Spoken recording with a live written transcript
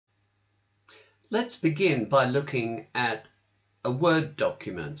Let's begin by looking at a Word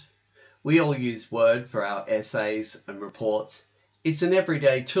document. We all use Word for our essays and reports. It's an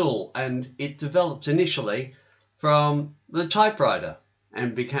everyday tool, and it developed initially from the typewriter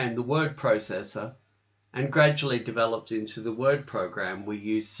and became the word processor and gradually developed into the Word program we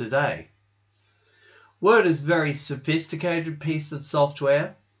use today. Word is a very sophisticated piece of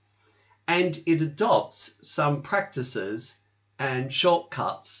software, and it adopts some practices and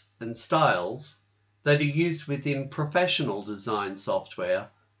shortcuts and styles that are used within professional design software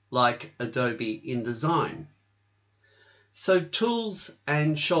like Adobe InDesign. So tools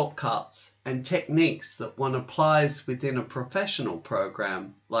and shortcuts and techniques that one applies within a professional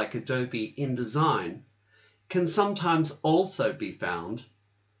program like Adobe InDesign can sometimes also be found,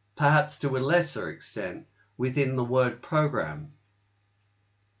 perhaps to a lesser extent, within the Word program.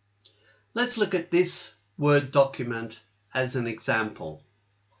 Let's look at this Word document as an example.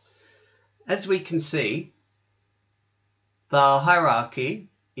 As we can see, the hierarchy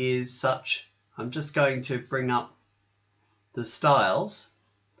is such. I'm just going to bring up the styles,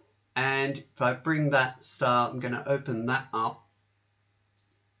 and if I bring that style, I'm going to open that up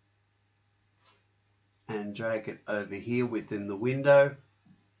and drag it over here within the window.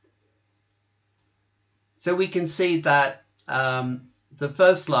 So we can see that the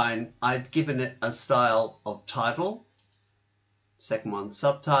first line, I'd given it a style of title, second one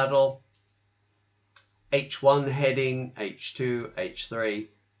subtitle, H1 heading, H2, H3,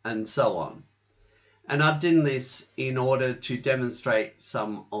 and so on. And I've done this in order to demonstrate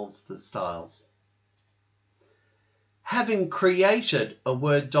some of the styles. Having created a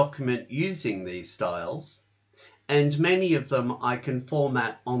Word document using these styles, and many of them I can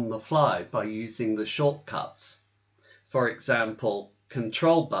format on the fly by using the shortcuts. For example,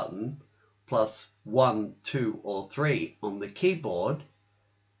 Control button plus 1, 2, or 3 on the keyboard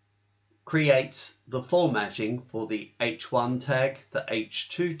creates the formatting for the H1 tag, the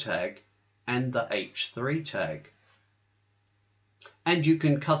H2 tag, and the H3 tag. And you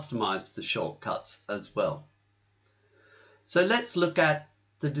can customize the shortcuts as well. So let's look at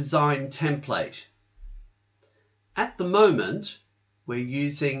the design template. At the moment, we're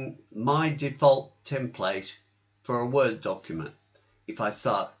using my default template for a Word document. If I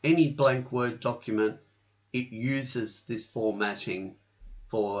start any blank Word document, it uses this formatting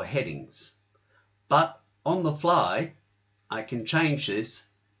for headings. But on the fly, I can change this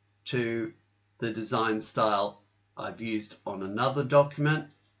to the design style I've used on another document.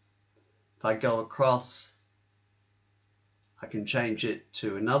 If I go across, I can change it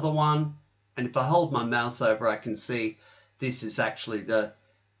to another one. And if I hold my mouse over, I can see this is actually the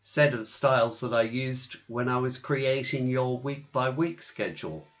set of styles that I used when I was creating your week by week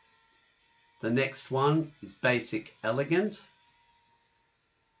schedule. The next one is Basic Elegant,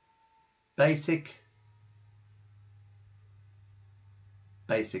 Basic,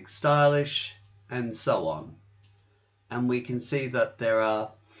 Basic Stylish, and so on. And we can see that there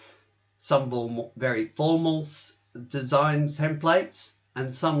are some very formal design templates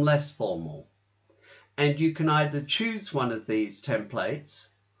and some less formal. And you can either choose one of these templates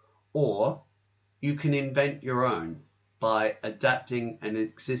or you can invent your own by adapting an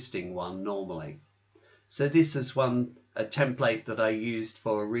existing one normally. So this is a template that I used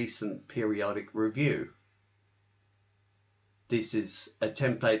for a recent periodic review. This is a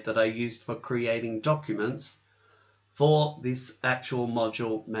template that I used for creating documents for this actual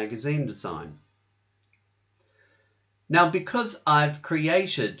module magazine design. Now, because I've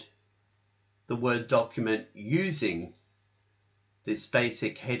created the Word document using this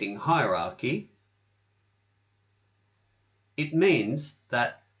basic heading hierarchy, it means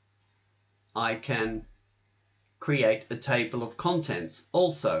that I can create a table of contents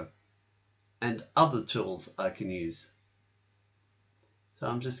also, and other tools I can use. So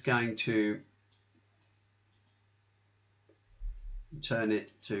I'm just going to turn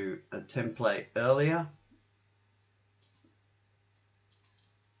it to a template earlier.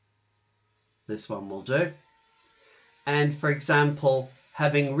 This one will do. And for example,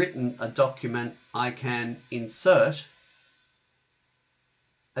 having written a document, I can insert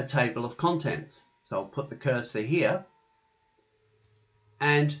a table of contents. So I'll put the cursor here,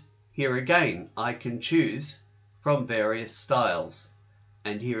 and here again I can choose from various styles.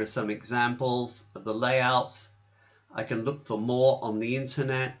 And here are some examples of the layouts. I can look for more on the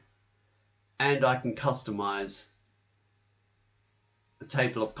internet, and I can customize the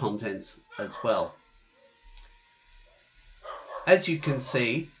table of contents as well. As you can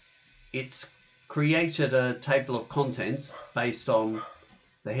see, it's created a table of contents based on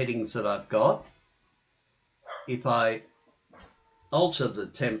the headings that I've got. If I alter the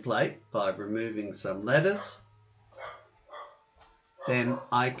template by removing some letters. Then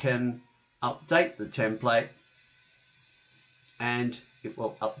I can update the template and it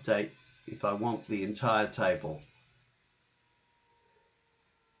will update if I want the entire table.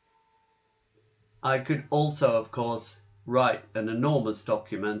 I could also, of course, write an enormous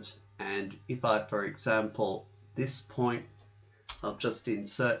document, and if I, for example, this point, I'll just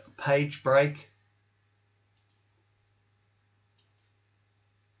insert a page break.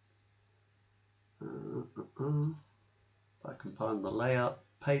 If I can find the layout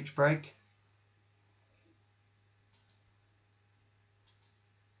page break.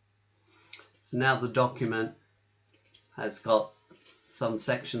 So now the document has got some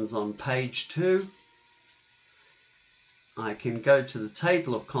sections on page 2. I can go to the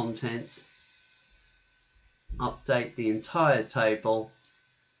table of contents, update the entire table,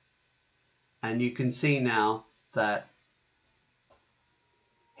 and you can see now that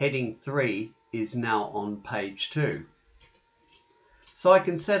heading 3 is now on page 2. So I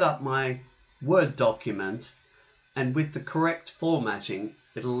can set up my Word document, and with the correct formatting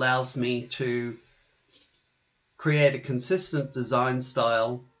it allows me to create a consistent design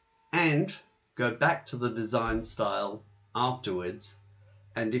style and go back to the design style afterwards,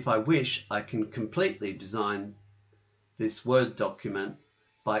 and if I wish I can completely design this Word document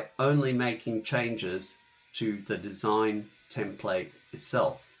by only making changes to the design template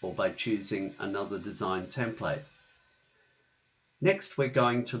itself, or by choosing another design template. Next we're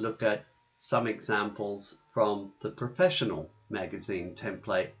going to look at some examples from the professional magazine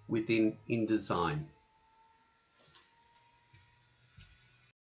template within InDesign.